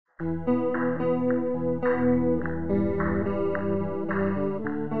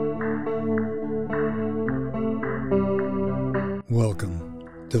Welcome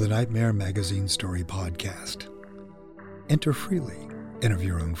to the Nightmare Magazine Story Podcast. Enter freely and of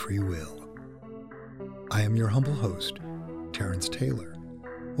your own free will. I am your humble host, Terrence Taylor,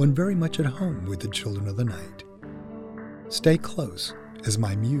 one very much at home with the children of the night. Stay close as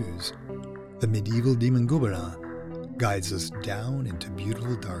my muse, the medieval demon Gouberin, guides us down into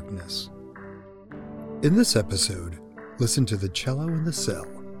beautiful darkness. In this episode, listen to The Cello in the Cell,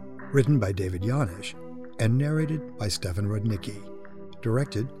 written by David Yanish and narrated by Stefan Rudnicki,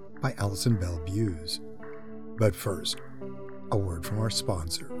 directed by Alison Bell Buse. But first, a word from our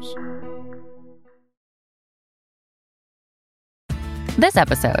sponsors. This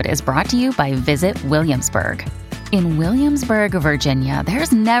episode is brought to you by Visit Williamsburg. In Williamsburg, Virginia,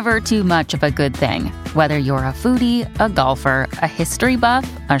 there's never too much of a good thing. Whether you're a foodie, a golfer, a history buff,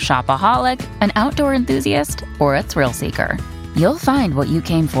 a shopaholic, an outdoor enthusiast, or a thrill seeker, you'll find what you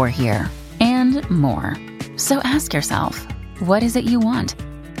came for here and more. So ask yourself, what is it you want?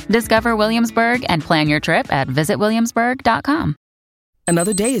 Discover Williamsburg and plan your trip at visitwilliamsburg.com.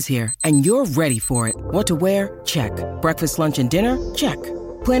 Another day is here, and you're ready for it. What to wear? Check. Breakfast, lunch, and dinner? Check.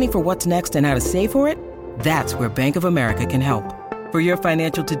 Planning for what's next and how to save for it? That's where Bank of America can help. For your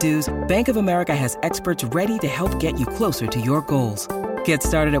financial to-dos, Bank of America has experts ready to help get you closer to your goals. Get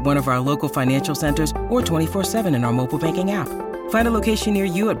started at one of our local financial centers or 24/7 in our mobile banking app. Find a location near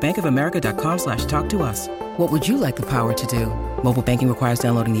you at bankofamerica.com/talktous. What would you like the power to do? Mobile banking requires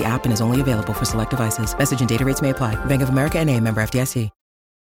downloading the app and is only available for select devices. Message and data rates may apply. Bank of America N.A., member FDIC.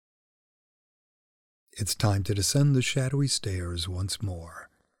 It's time to descend the shadowy stairs once more,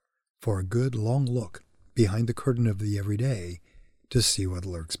 for a good long look behind the curtain of the everyday to see what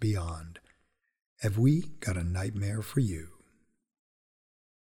lurks beyond. Have we got a nightmare for you?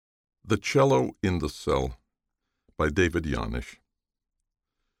 The Cello in the Cell by David Yanish.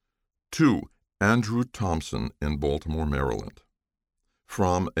 To Andrew Thompson in Baltimore, Maryland.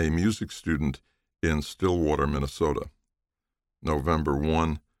 From a music student in Stillwater, Minnesota. November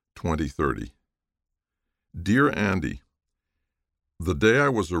 1, 2030. Dear Andy, the day I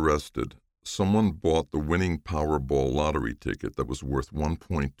was arrested, someone bought the winning Powerball lottery ticket that was worth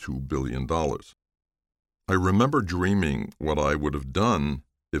 $1.2 billion. I remember dreaming what I would have done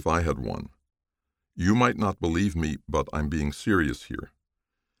if I had won. You might not believe me, but I'm being serious here.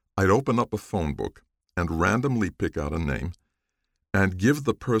 I'd open up a phone book and randomly pick out a name and give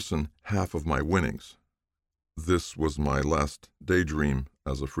the person half of my winnings. This was my last daydream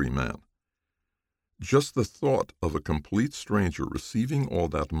as a free man. Just the thought of a complete stranger receiving all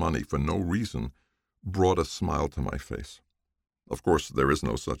that money for no reason brought a smile to my face. Of course, there is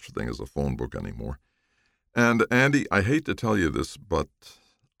no such thing as a phone book anymore. And, Andy, I hate to tell you this, but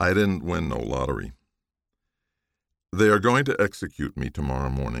I didn't win no lottery. They are going to execute me tomorrow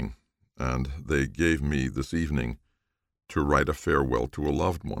morning, and they gave me this evening to write a farewell to a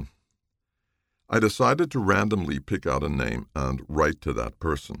loved one. I decided to randomly pick out a name and write to that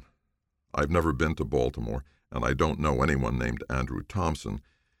person. I've never been to Baltimore, and I don't know anyone named Andrew Thompson,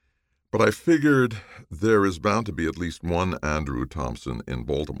 but I figured there is bound to be at least one Andrew Thompson in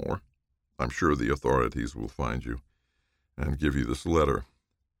Baltimore. I'm sure the authorities will find you and give you this letter.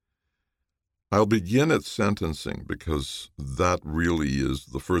 I'll begin at sentencing because that really is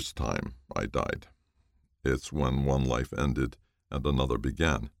the first time I died. It's when one life ended and another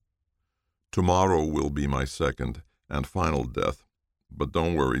began. Tomorrow will be my second and final death, but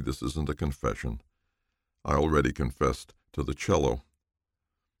don't worry, this isn't a confession. I already confessed to the cello.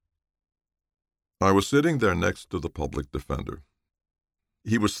 I was sitting there next to the public defender.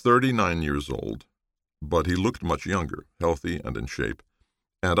 He was 39 years old, but he looked much younger, healthy and in shape.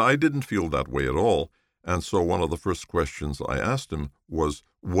 And I didn't feel that way at all, and so one of the first questions I asked him was,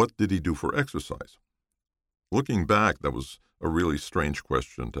 what did he do for exercise? Looking back, that was a really strange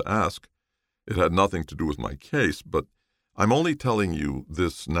question to ask. It had nothing to do with my case, but I'm only telling you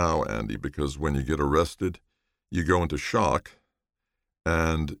this now, Andy, because when you get arrested, you go into shock,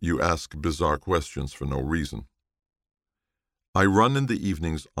 and you ask bizarre questions for no reason. I run in the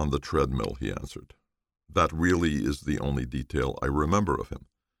evenings on the treadmill, he answered. That really is the only detail I remember of him.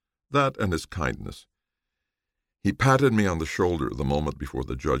 That and his kindness. He patted me on the shoulder the moment before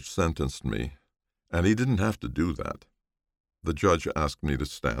the judge sentenced me, and he didn't have to do that. The judge asked me to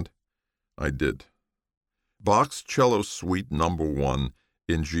stand. I did. Bach's Cello Suite No. 1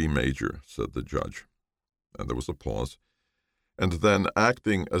 in G major, said the judge. And there was a pause. And then,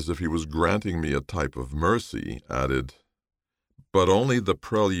 acting as if he was granting me a type of mercy, added, but only the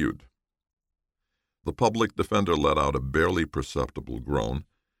prelude. The public defender let out a barely perceptible groan,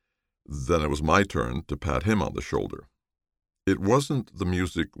 Then it was my turn to pat him on the shoulder. It wasn't the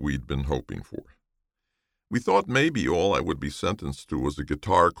music we'd been hoping for. We thought maybe all I would be sentenced to was a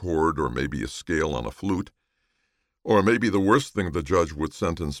guitar chord or maybe a scale on a flute, or maybe the worst thing the judge would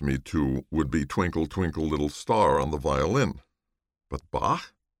sentence me to would be Twinkle, Twinkle, Little Star on the violin. But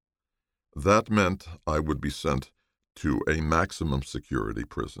Bach? That meant I would be sent to a maximum security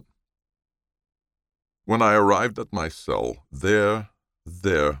prison. When I arrived at my cell, there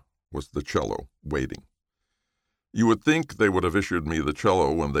was the cello, waiting. You would think they would have issued me the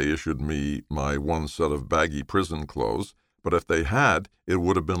cello when they issued me my one set of baggy prison clothes, but if they had, it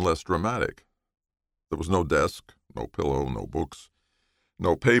would have been less dramatic. There was no desk, no pillow, no books,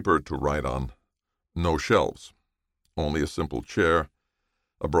 no paper to write on, no shelves, only a simple chair,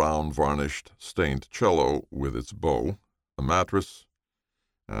 a brown varnished stained cello with its bow, a mattress,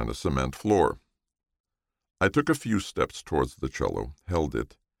 and a cement floor. I took a few steps towards the cello, held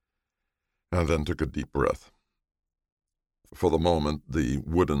it, and then took a deep breath. For the moment, the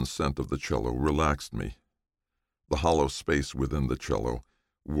wooden scent of the cello relaxed me. The hollow space within the cello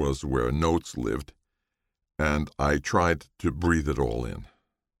was where notes lived, and I tried to breathe it all in.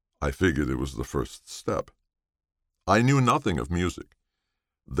 I figured it was the first step. I knew nothing of music.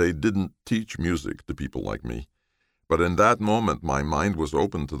 They didn't teach music to people like me, but in that moment my mind was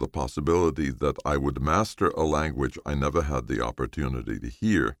open to the possibility that I would master a language I never had the opportunity to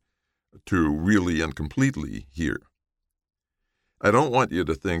hear, to really and completely hear. I don't want you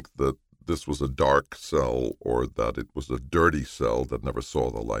to think that this was a dark cell or that it was a dirty cell that never saw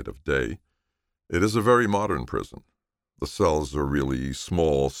the light of day. It is a very modern prison. The cells are really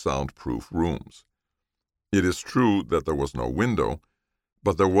small, soundproof rooms. It is true that there was no window,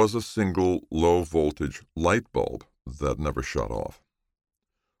 but there was a single low-voltage light bulb that never shut off.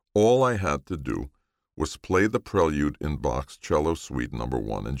 All I had to do was play the prelude in Bach's Cello Suite No.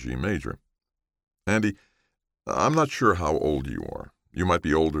 1 in G major. Andy, I'm not sure how old you are. You might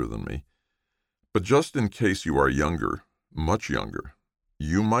be older than me. But just in case you are younger, much younger,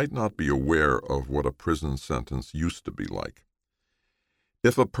 you might not be aware of what a prison sentence used to be like.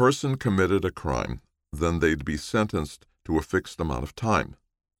 If a person committed a crime, then they'd be sentenced to a fixed amount of time,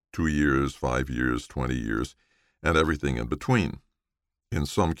 2 years, 5 years, 20 years, and everything in between. In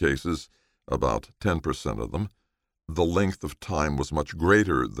some cases, about 10% of them, the length of time was much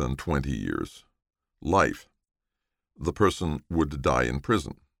greater than 20 years. Life. The person would die in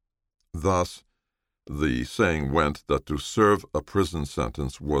prison. Thus, the saying went that to serve a prison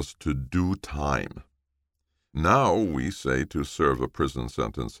sentence was to do time. Now we say to serve a prison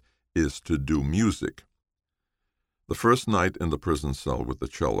sentence is to do music. The first night in the prison cell with the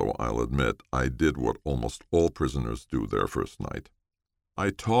cello, I'll admit, I did what almost all prisoners do their first night. I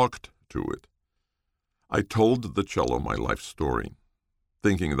talked to it. I told the cello my life story,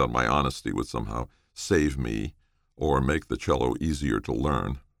 thinking that my honesty would somehow save me or make the cello easier to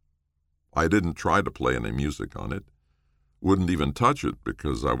learn. I didn't try to play any music on it, wouldn't even touch it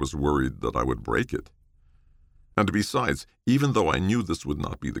because I was worried that I would break it. And besides, even though I knew this would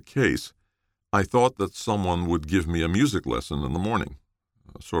not be the case, I thought that someone would give me a music lesson in the morning,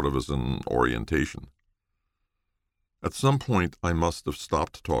 sort of as an orientation. At some point, I must have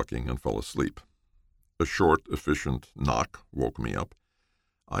stopped talking and fell asleep. A short, efficient knock woke me up.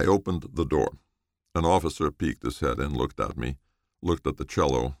 I opened the door. An officer peeked his head and looked at me, looked at the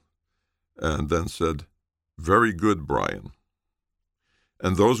cello, and then said, "Very good, Brian."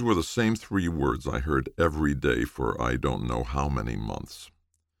 And those were the same 3 words I heard every day for I don't know how many months.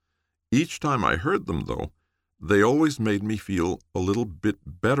 Each time I heard them, though, they always made me feel a little bit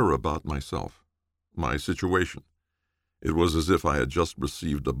better about myself, my situation. It was as if I had just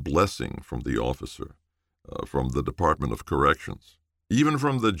received a blessing from the officer, from the Department of Corrections, even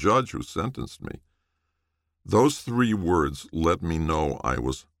from the judge who sentenced me. Those 3 words let me know I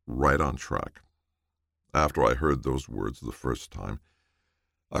was right on track. After I heard those words the first time,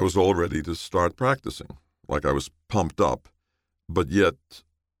 I was all ready to start practicing, like I was pumped up, but yet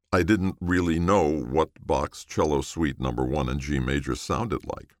I didn't really know what Bach's Cello Suite No. 1 in G major sounded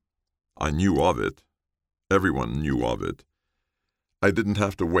like. I knew of it. Everyone knew of it. I didn't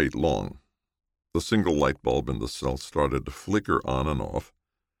have to wait long. The single light bulb in the cell started to flicker on and off,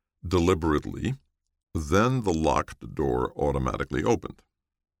 deliberately. Then the locked door automatically opened.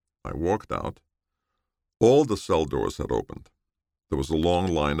 I walked out. All the cell doors had opened. There was a long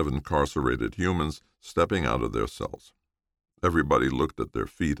line of incarcerated humans stepping out of their cells. Everybody looked at their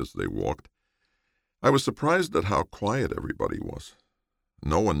feet as they walked. I was surprised at how quiet everybody was.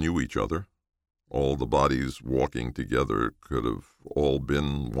 No one knew each other. All the bodies walking together could have all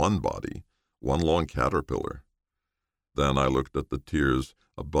been one body, one long caterpillar. Then I looked at the tiers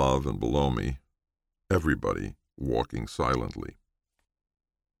above and below me, everybody walking silently.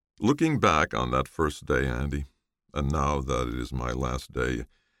 Looking back on that first day, Andy, and now that it is my last day,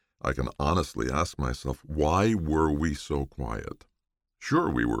 I can honestly ask myself, why were we so quiet? Sure,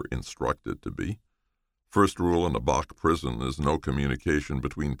 we were instructed to be. First rule in a Bach prison is no communication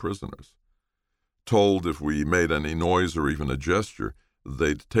between prisoners. Told if we made any noise or even a gesture,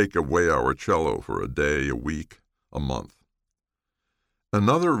 they'd take away our cello for a day, a week, a month.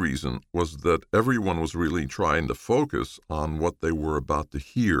 Another reason was that everyone was really trying to focus on what they were about to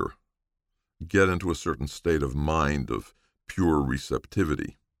hear, get into a certain state of mind of pure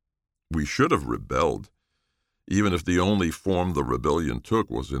receptivity. We should have rebelled, even if the only form the rebellion took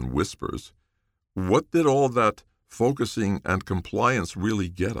was in whispers. What did all that focusing and compliance really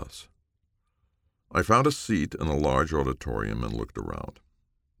get us? I found a seat in a large auditorium and looked around.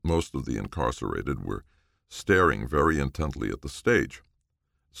 Most of the incarcerated were staring very intently at the stage.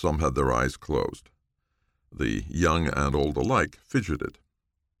 Some had their eyes closed. The young and old alike fidgeted.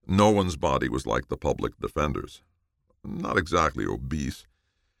 No one's body was like the public defenders. Not exactly obese.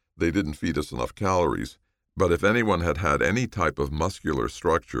 They didn't feed us enough calories, but if anyone had had any type of muscular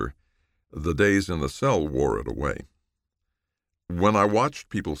structure, the days in the cell wore it away. When I watched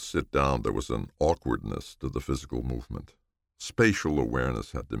people sit down, there was an awkwardness to the physical movement. Spatial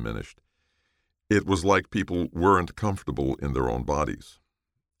awareness had diminished. It was like people weren't comfortable in their own bodies,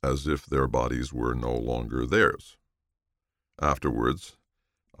 as if their bodies were no longer theirs. Afterwards,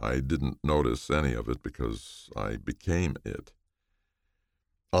 I didn't notice any of it because I became it.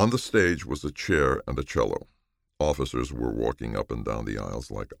 On the stage was a chair and a cello. Officers were walking up and down the aisles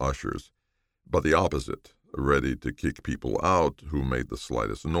like ushers, but the opposite, ready to kick people out who made the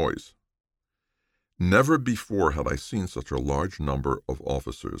slightest noise. Never before had I seen such a large number of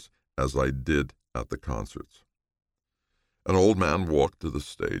officers as I did at the concerts. An old man walked to the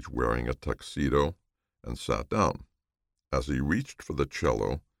stage wearing a tuxedo and sat down. As he reached for the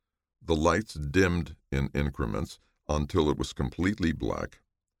cello, the lights dimmed in increments until it was completely black,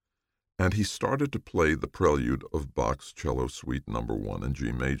 and he started to play the prelude of Bach's Cello Suite No. 1 in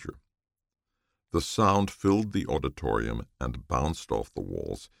G major. The sound filled the auditorium and bounced off the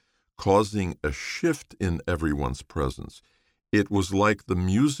walls, causing a shift in everyone's presence. It was like the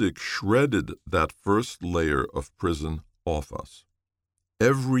music shredded that first layer of prison off us.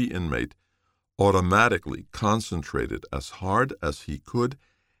 Every inmate automatically concentrated as hard as he could,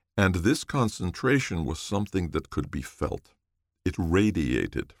 and this concentration was something that could be felt. It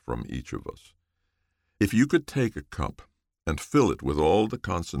radiated from each of us. If you could take a cup and fill it with all the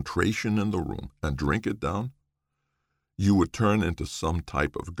concentration in the room and drink it down, you would turn into some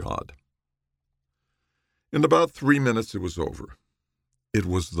type of god. In about 3 minutes it was over. It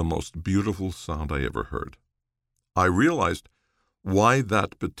was the most beautiful sound I ever heard. I realized why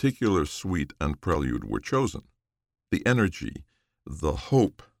that particular suite and prelude were chosen. The energy, the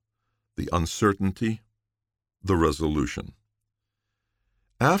hope, the uncertainty, the resolution.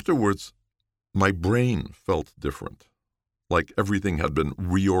 Afterwards, my brain felt different, like everything had been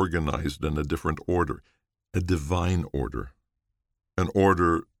reorganized in a different order, a divine order, an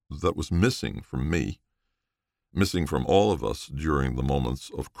order that was missing from me, missing from all of us during the moments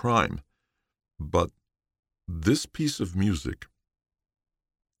of crime. But this piece of music,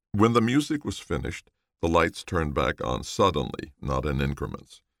 when the music was finished, the lights turned back on suddenly, not in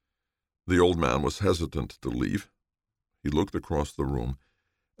increments. The old man was hesitant to leave. He looked across the room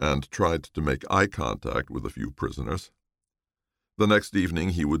and tried to make eye contact with a few prisoners. The next evening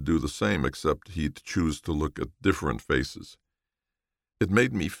he would do the same, except he'd choose to look at different faces. It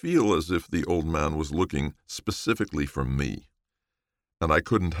made me feel as if the old man was looking specifically for me, and I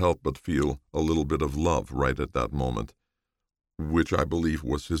couldn't help but feel a little bit of love right at that moment, which I believe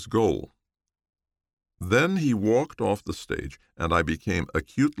was his goal. Then he walked off the stage, and I became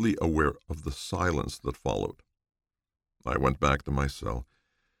acutely aware of the silence that followed. I went back to my cell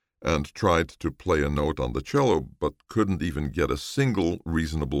and tried to play a note on the cello, but couldn't even get a single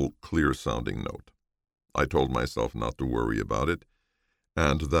reasonable, clear-sounding note. I told myself not to worry about it,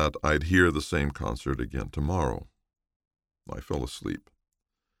 and that I'd hear the same concert again tomorrow. I fell asleep.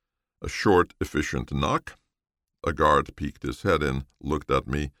 A short, efficient knock. A guard peeked his head in, looked at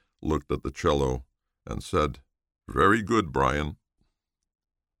me, looked at the cello, and said, "Very good, Brian."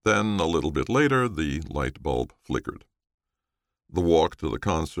 Then, a little bit later, the light bulb flickered. The walk to the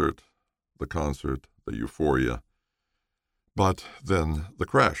concert, the euphoria. But then the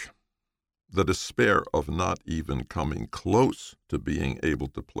crash. The despair of not even coming close to being able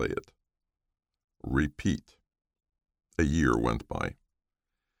to play it. Repeat. A year went by.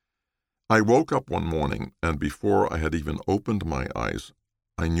 I woke up one morning, and before I had even opened my eyes,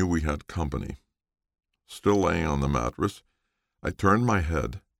 I knew we had company. Still laying on the mattress, I turned my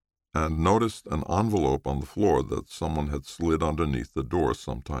head and noticed an envelope on the floor that someone had slid underneath the door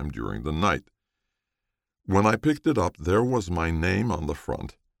sometime during the night. When I picked it up, there was my name on the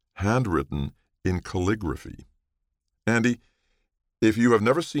front, handwritten in calligraphy. Andy, if you have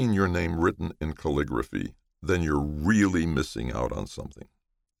never seen your name written in calligraphy, then you're really missing out on something.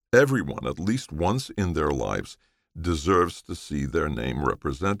 Everyone, at least once in their lives, deserves to see their name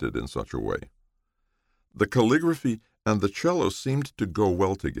represented in such a way. The calligraphy and the cello seemed to go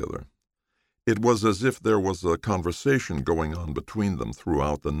well together. It was as if there was a conversation going on between them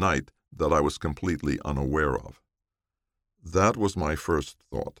throughout the night that I was completely unaware of. That was my first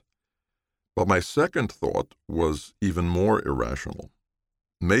thought. But my second thought was even more irrational.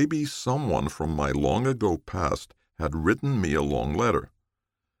 Maybe someone from my long-ago past had written me a long letter.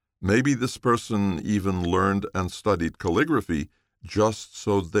 Maybe this person even learned and studied calligraphy just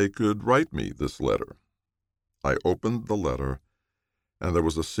so they could write me this letter. I opened the letter, and there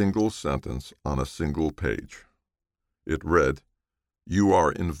was a single sentence on a single page. It read, "You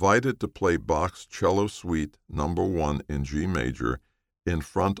are invited to play Bach's Cello Suite No. 1 in G major in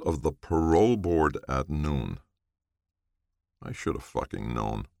front of the parole board at noon." I should have fucking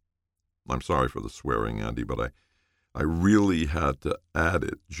known. I'm sorry for the swearing, Andy, but I really had to add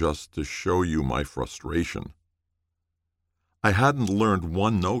it just to show you my frustration. I hadn't learned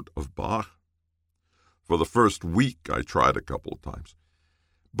one note of Bach. For the first week, I tried a couple of times,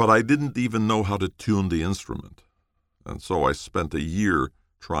 but I didn't even know how to tune the instrument, and so I spent a year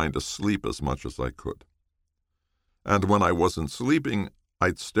trying to sleep as much as I could. And when I wasn't sleeping,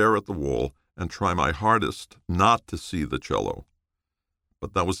 I'd stare at the wall and try my hardest not to see the cello.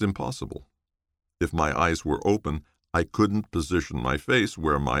 But that was impossible. If my eyes were open, I couldn't position my face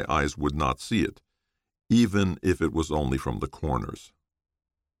where my eyes would not see it, even if it was only from the corners.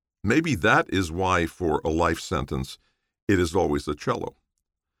 Maybe that is why, for a life sentence, it is always a cello.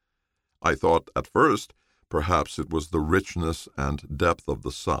 I thought at first perhaps it was the richness and depth of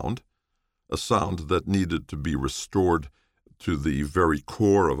the sound, a sound that needed to be restored to the very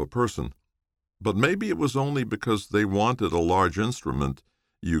core of a person. But maybe it was only because they wanted a large instrument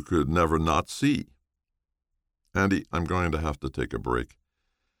you could never not see. Andy, I'm going to have to take a break.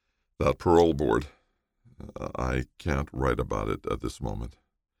 That parole board, I can't write about it at this moment.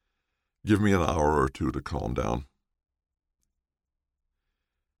 Give me an hour or two to calm down.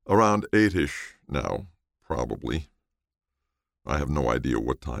 Around 8-ish now, probably. I have no idea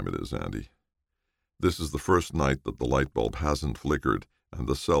what time it is, Andy. This is the first night that the light bulb hasn't flickered and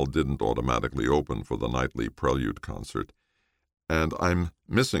the cell didn't automatically open for the nightly prelude concert. And I'm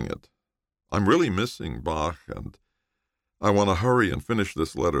missing it. I'm really missing Bach, and I want to hurry and finish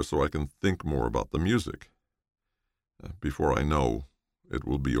this letter so I can think more about the music. Before I know, it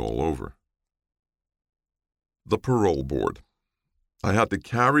will be all over. The parole board. I had to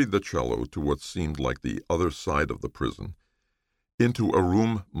carry the cello to what seemed like the other side of the prison, into a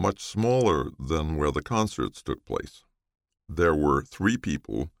room much smaller than where the concerts took place. There were 3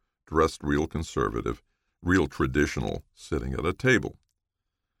 people, dressed real conservative, real traditional, sitting at a table.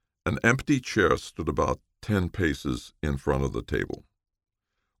 An empty chair stood about 10 paces in front of the table.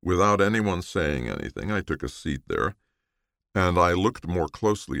 Without anyone saying anything, I took a seat there, and I looked more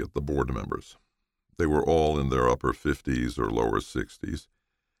closely at the board members. They were all in their upper 50s or lower 60s.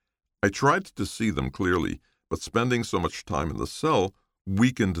 I tried to see them clearly, but spending so much time in the cell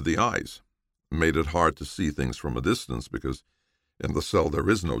weakened the eyes, made it hard to see things from a distance because in the cell there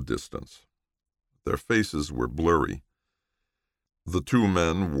is no distance. Their faces were blurry. The 2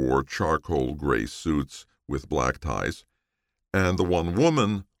 men wore charcoal gray suits with black ties, and the one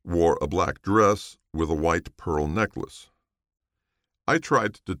woman wore a black dress with a white pearl necklace. I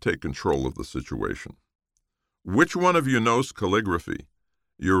tried to take control of the situation. "Which one of you knows calligraphy?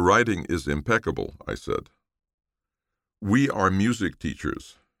 Your writing is impeccable," I said. "We are music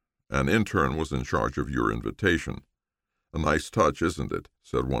teachers. An intern was in charge of your invitation. A nice touch, isn't it?"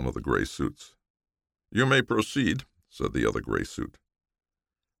 said one of the gray suits. "You may proceed," said the other gray suit.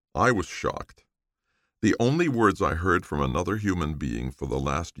 I was shocked. The only words I heard from another human being for the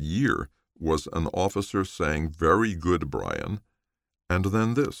last year was an officer saying, "Very good, Brian," and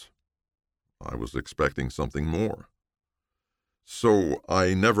then this. I was expecting something more. "So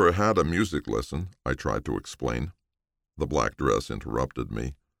I never had a music lesson," I tried to explain. The black dress interrupted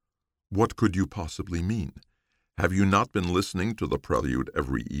me. "What could you possibly mean? Have you not been listening to the prelude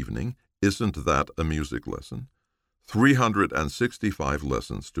every evening? Isn't that a music lesson?" 365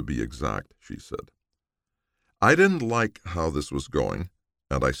 lessons to be exact, she said. I didn't like how this was going,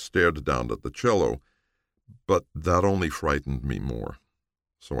 and I stared down at the cello, but that only frightened me more.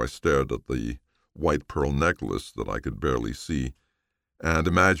 So I stared at the white pearl necklace that I could barely see, and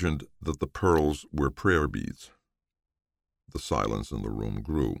imagined that the pearls were prayer beads. The silence in the room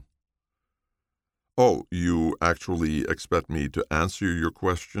grew. "Oh, you actually expect me to answer your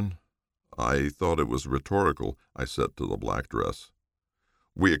question?" "I thought it was rhetorical," I said to the black dress.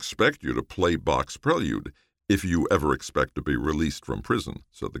 "We expect you to play Bach's prelude, if you ever expect to be released from prison,"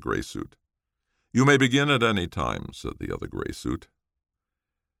 said the gray suit. "You may begin at any time," said the other gray suit.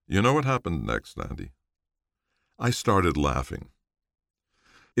 You know what happened next, Andy? I started laughing.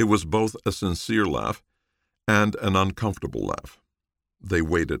 It was both a sincere laugh and an uncomfortable laugh. They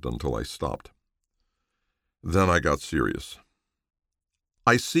waited until I stopped. Then I got serious.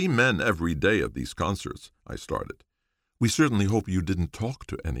 "I see men every day at these concerts," I started. "We certainly hope you didn't talk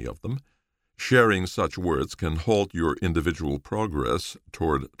to any of them. Sharing such words can halt your individual progress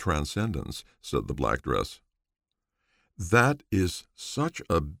toward transcendence," said the black dress. "That is such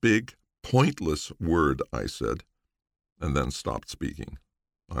a big, pointless word," I said, and then stopped speaking.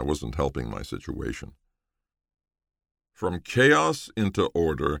 I wasn't helping my situation. From chaos into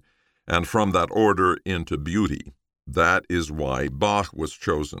order, and from that order into beauty, that is why Bach was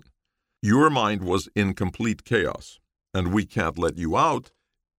chosen. Your mind was in complete chaos, and we can't let you out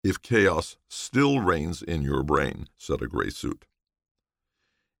if chaos still reigns in your brain," said a gray suit.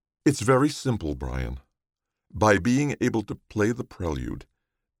 "It's very simple, Brian. By being able to play the prelude,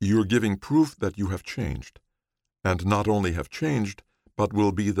 you're giving proof that you have changed, and not only have changed, but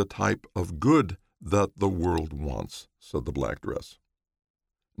will be the type of good that the world wants," said the black dress.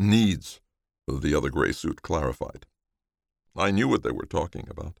 "Needs," the other gray suit clarified. I knew what they were talking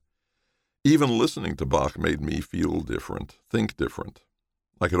about. Even listening to Bach made me feel different, think different.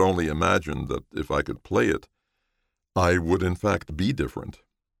 I could only imagine that if I could play it, I would in fact be different.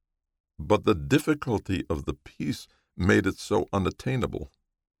 But the difficulty of the piece made it so unattainable.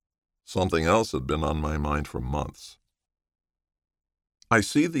 Something else had been on my mind for months. I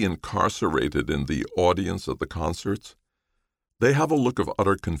see the incarcerated in the audience at the concerts. They have a look of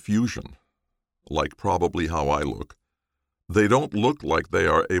utter confusion, like probably how I look. They don't look like they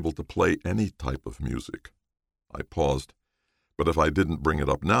are able to play any type of music. I paused, but if I didn't bring it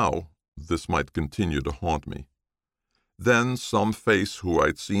up now, this might continue to haunt me. Then some face who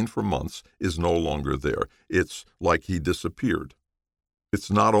I'd seen for months is no longer there. It's like he disappeared. It's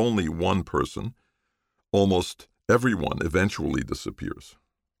not only one person. Almost everyone eventually disappears.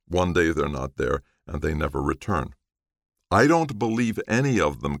 One day they're not there, and they never return. I don't believe any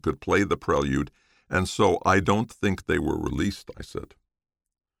of them could play the prelude, and so I don't think they were released," I said.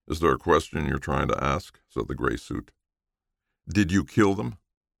 "Is there a question you're trying to ask?" said the gray suit. "Did you kill them?"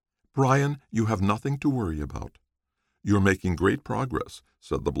 "Brian, you have nothing to worry about. You're making great progress,"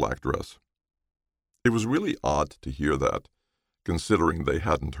 said the black dress. It was really odd to hear that, considering they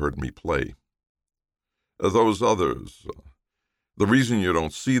hadn't heard me play. "Those others, the reason you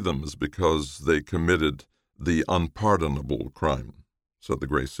don't see them is because they committed the unpardonable crime," said the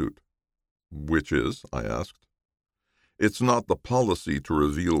gray suit. "Which is?" I asked. "It's not the policy to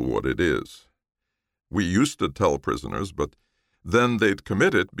reveal what it is. We used to tell prisoners, but then they'd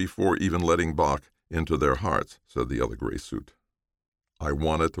commit it before even letting Bach into their hearts," said the other gray suit. I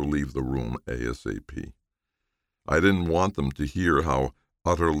wanted to leave the room ASAP. I didn't want them to hear how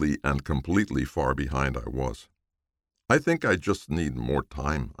utterly and completely far behind I was. "I think I just need more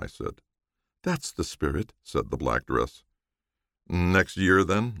time," I said. "That's the spirit," said the black dress. "Next year,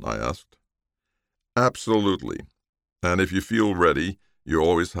 then?" I asked. "Absolutely. And if you feel ready, you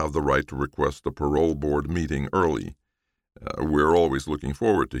always have the right to request a parole board meeting early. We're always looking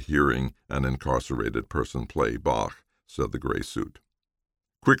forward to hearing an incarcerated person play Bach," said the gray suit.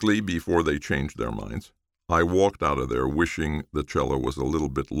 Quickly, before they changed their minds, I walked out of there wishing the cello was a little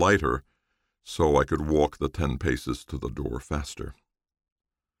bit lighter so I could walk the 10 paces to the door faster.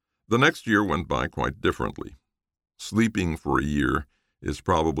 The next year went by quite differently. Sleeping for a year is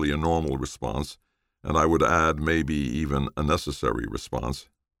probably a normal response, and I would add maybe even a necessary response.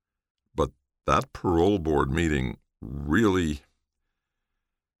 But that parole board meeting really...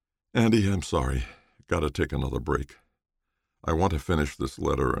 Andy, I'm sorry. Gotta take another break. I want to finish this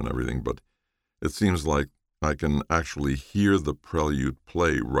letter and everything, but it seems like I can actually hear the prelude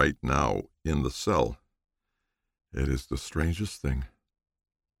play right now in the cell. It is the strangest thing.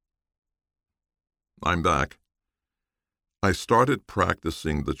 I'm back. I started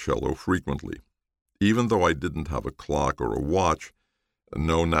practicing the cello frequently. Even though I didn't have a clock or a watch,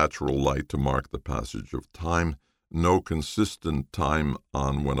 no natural light to mark the passage of time, no consistent time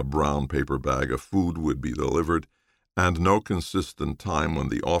on when a brown paper bag of food would be delivered, and no consistent time when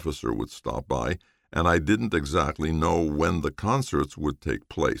the officer would stop by, and I didn't exactly know when the concerts would take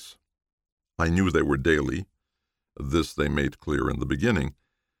place. I knew they were daily. This they made clear in the beginning.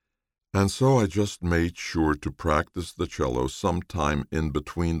 And so I just made sure to practice the cello sometime in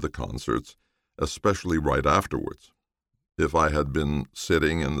between the concerts, especially right afterwards. If I had been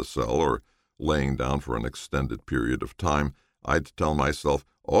sitting in the cell or laying down for an extended period of time, I'd tell myself,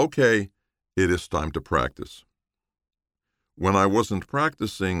 okay, it is time to practice. When I wasn't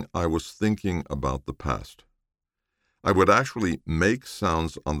practicing, I was thinking about the past. I would actually make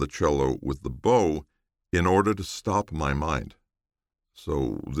sounds on the cello with the bow in order to stop my mind.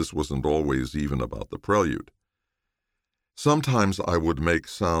 So this wasn't always even about the prelude. Sometimes I would make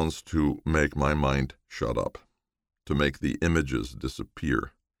sounds to make my mind shut up, to make the images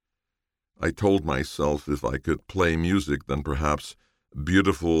disappear. I told myself if I could play music, then perhaps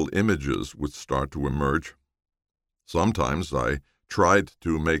beautiful images would start to emerge. Sometimes I tried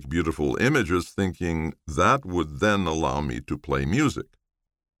to make beautiful images, thinking that would then allow me to play music.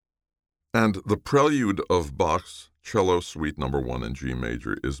 And the prelude of Bach's Cello Suite No. 1 in G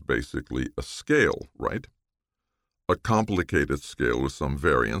major is basically a scale, right? A complicated scale with some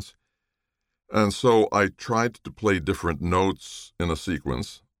variants. And so I tried to play different notes in a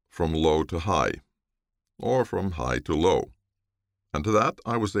sequence from low to high, or from high to low. And to that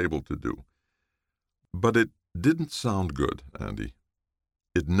I was able to do. But it didn't sound good, Andy.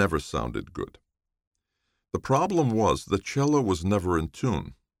 It never sounded good. The problem was the cello was never in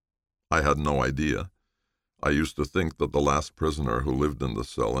tune. I had no idea. I used to think that the last prisoner who lived in the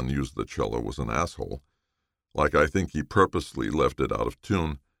cell and used the cello was an asshole. Like I think he purposely left it out of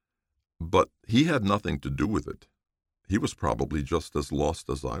tune. But he had nothing to do with it. He was probably just as lost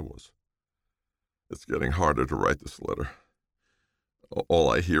as I was. It's getting harder to write this letter. All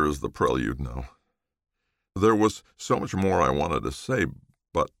I hear is the prelude now. There was so much more I wanted to say,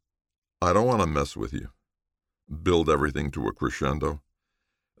 but I don't want to mess with you. Build everything to a crescendo.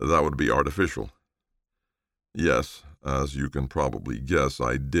 That would be artificial. Yes, as you can probably guess,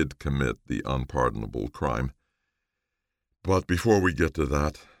 I did commit the unpardonable crime. But before we get to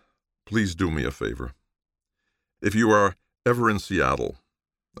that, please do me a favor. If you are ever in Seattle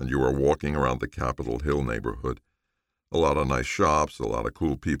and you are walking around the Capitol Hill neighborhood, a lot of nice shops, a lot of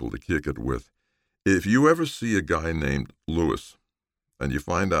cool people to kick it with, if you ever see a guy named Lewis and you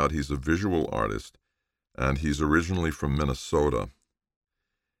find out he's a visual artist and he's originally from Minnesota,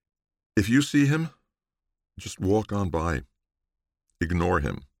 if you see him, just walk on by. Ignore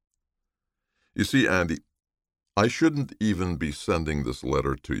him. You see, Andy, I shouldn't even be sending this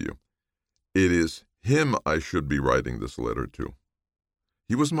letter to you. It is him I should be writing this letter to.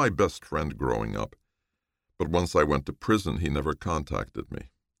 He was my best friend growing up, but once I went to prison, he never contacted me.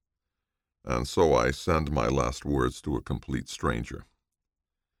 And so I send my last words to a complete stranger.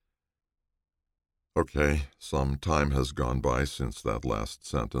 Okay, some time has gone by since that last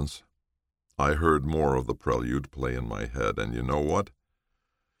sentence. I heard more of the prelude play in my head, and you know what?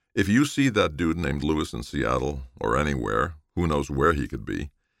 If you see that dude named Lewis in Seattle, or anywhere, who knows where he could be,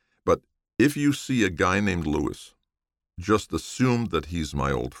 but if you see a guy named Lewis, just assume that he's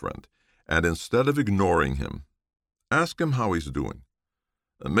my old friend, and instead of ignoring him, ask him how he's doing.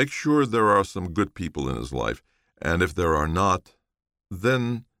 And make sure there are some good people in his life, and if there are not,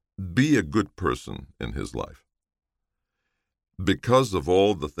 then be a good person in his life. Because of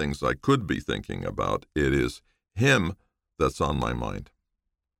all the things I could be thinking about, it is him that's on my mind.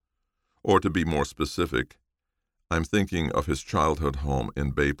 Or to be more specific, I'm thinking of his childhood home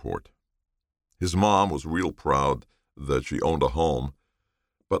in Bayport. His mom was real proud that she owned a home,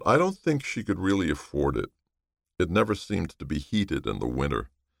 but I don't think she could really afford it. It never seemed to be heated in the winter.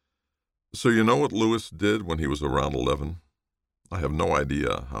 So you know what Lewis did when he was around 11? I have no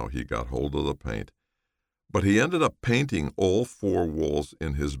idea how he got hold of the paint, but he ended up painting all 4 walls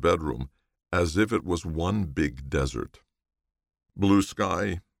in his bedroom as if it was one big desert. Blue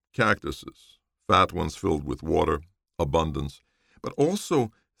sky, cactuses, fat ones filled with water, abundance, but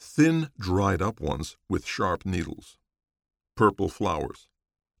also thin, dried-up ones with sharp needles, purple flowers,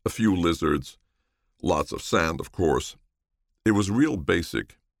 a few lizards, lots of sand, of course. It was real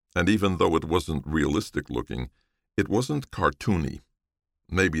basic, and even though it wasn't realistic-looking, it wasn't cartoony.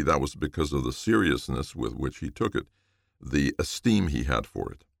 Maybe that was because of the seriousness with which he took it, the esteem he had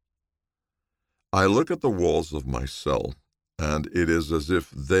for it. I look at the walls of my cell, and it is as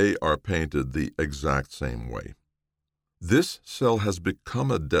if they are painted the exact same way. This cell has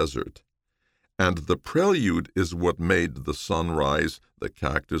become a desert, and the prelude is what made the sun rise, the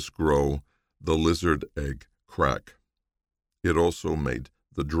cactus grow, the lizard egg crack. It also made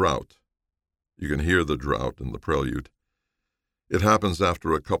the drought. You can hear the drought in the prelude. It happens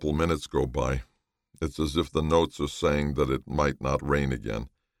after a couple minutes go by. It's as if the notes are saying that it might not rain again.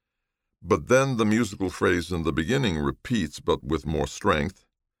 But then the musical phrase in the beginning repeats, but with more strength.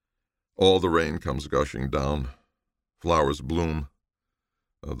 All the rain comes gushing down. Flowers bloom.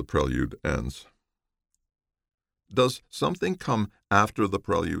 The prelude ends. Does something come after the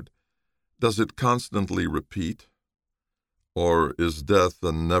prelude? Does it constantly repeat? Or is death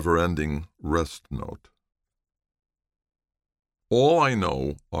a never-ending rest note? All I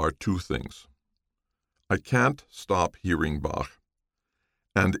know are two things. I can't stop hearing Bach,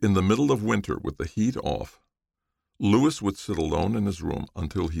 and in the middle of winter with the heat off, Louis would sit alone in his room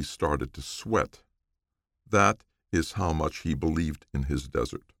until he started to sweat. That is how much he believed in his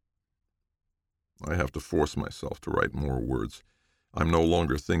desert. I have to force myself to write more words. I'm no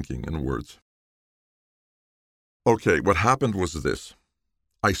longer thinking in words. Okay, what happened was this.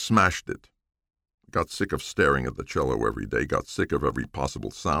 I smashed it. Got sick of staring at the cello every day, got sick of every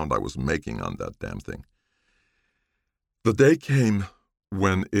possible sound I was making on that damn thing. The day came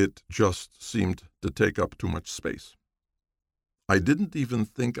when it just seemed to take up too much space. I didn't even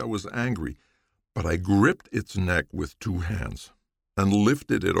think I was angry, but I gripped its neck with two hands and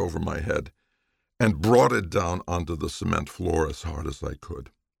lifted it over my head and brought it down onto the cement floor as hard as I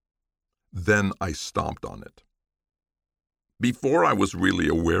could. Then I stomped on it. Before I was really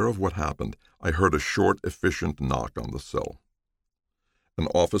aware of what happened, I heard a short, efficient knock on the cell. An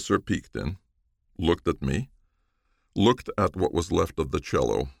officer peeked in, looked at me, looked at what was left of the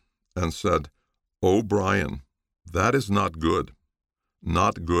cello, and said, "Oh, Brian, that is not good.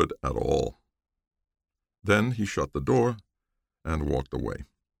 Not good at all." Then he shut the door and walked away.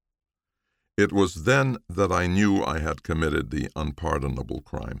 It was then that I knew I had committed the unpardonable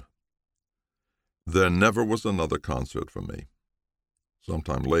crime. There never was another concert for me.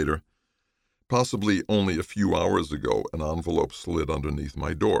 Sometime later, possibly only a few hours ago, an envelope slid underneath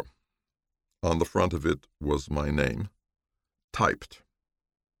my door. On the front of it was my name, typed.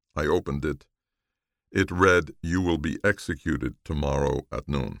 I opened it. It read, "You will be executed tomorrow at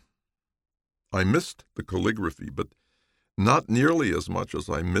noon." I missed the calligraphy, but not nearly as much as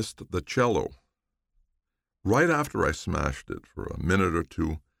I missed the cello. Right after I smashed it for a minute or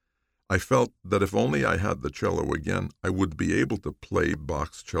two, I felt that if only I had the cello again, I would be able to play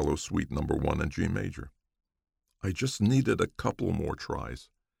Bach's Cello Suite No. 1 in G major. I just needed a couple more tries.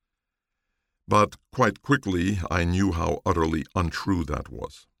 But quite quickly, I knew how utterly untrue that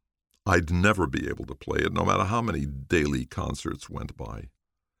was. I'd never be able to play it, no matter how many daily concerts went by.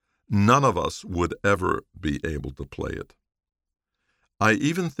 None of us would ever be able to play it. I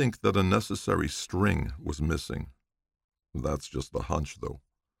even think that a necessary string was missing. That's just a hunch, though.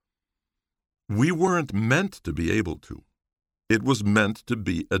 We weren't meant to be able to. It was meant to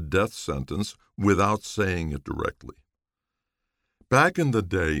be a death sentence without saying it directly. Back in the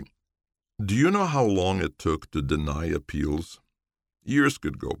day, do you know how long it took to deny appeals? Years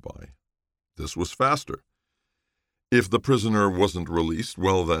could go by. This was faster. If the prisoner wasn't released,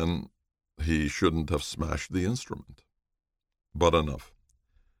 well then, he shouldn't have smashed the instrument. But enough.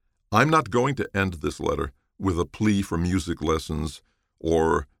 I'm not going to end this letter with a plea for music lessons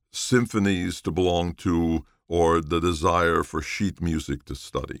or symphonies to belong to or the desire for sheet music to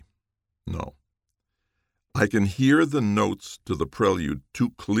study. No. I can hear the notes to the prelude too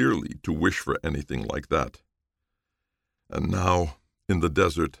clearly to wish for anything like that. And now, in the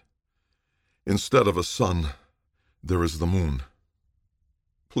desert, instead of a sun, there is the moon.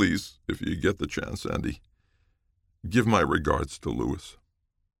 Please, if you get the chance, Andy, give my regards to Louis.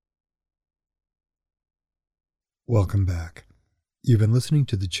 Welcome back. You've been listening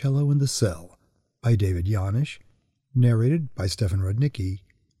to The Cello in the Cell by David Yanish, narrated by Stefan Rudnicki,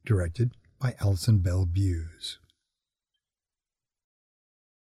 directed by Alison Bell Buse.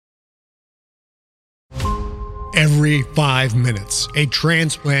 Every 5 minutes, a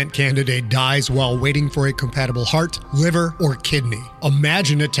transplant candidate dies while waiting for a compatible heart, liver, or kidney.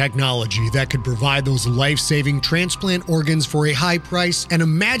 Imagine a technology that could provide those life-saving transplant organs for a high price, and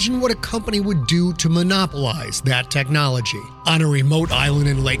imagine what a company would do to monopolize that technology. On a remote island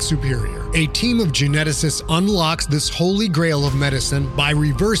in Lake Superior, a team of geneticists unlocks this holy grail of medicine by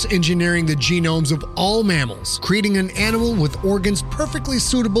reverse engineering the genomes of all mammals, creating an animal with organs perfectly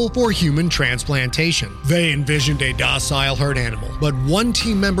suitable for human transplantation. They envisioned a docile herd animal, but one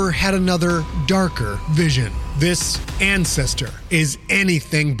team member had another, darker vision. This ancestor is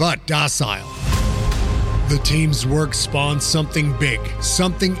anything but docile. The team's work spawns something big,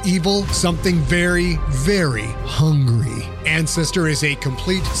 something evil, something very, very hungry. Ancestor is a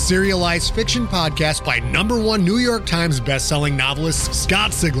complete serialized fiction podcast by #1 New York Times bestselling novelist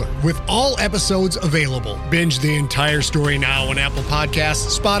Scott Sigler, with all episodes available. Binge the entire story now on Apple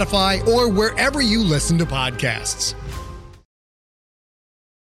Podcasts, Spotify, or wherever you listen to podcasts.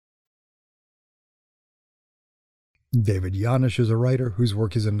 David Yanish is a writer whose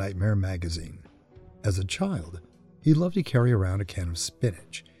work is in Nightmare magazine. As a child, he loved to carry around a can of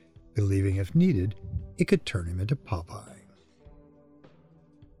spinach, believing if needed, it could turn him into Popeye.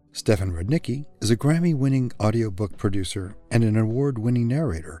 Stefan Rudnicki is a Grammy-winning audiobook producer and an award-winning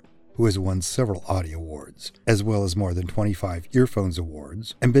narrator who has won several audio awards, as well as more than 25 Earphones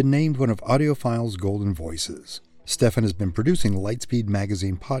Awards, and been named one of AudioFile's Golden Voices. Stefan has been producing Lightspeed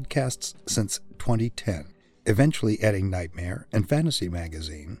magazine podcasts since 2010, eventually adding Nightmare and Fantasy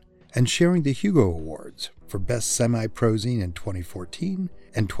magazine, and sharing the Hugo Awards for Best Semi-Prozine in 2014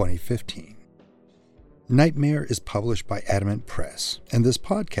 and 2015. Nightmare is published by Adamant Press, and this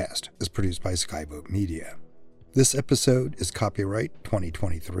podcast is produced by Skyboat Media. This episode is copyright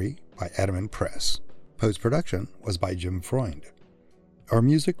 2023 by Adamant Press. Post-production was by Jim Freund. Our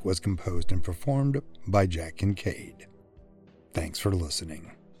music was composed and performed by Jack Kincaid. Thanks for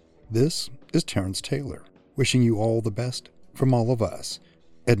listening. This is Terrence Taylor, wishing you all the best from all of us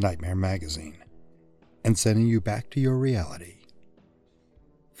at Nightmare Magazine, and sending you back to your reality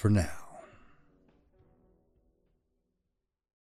for now.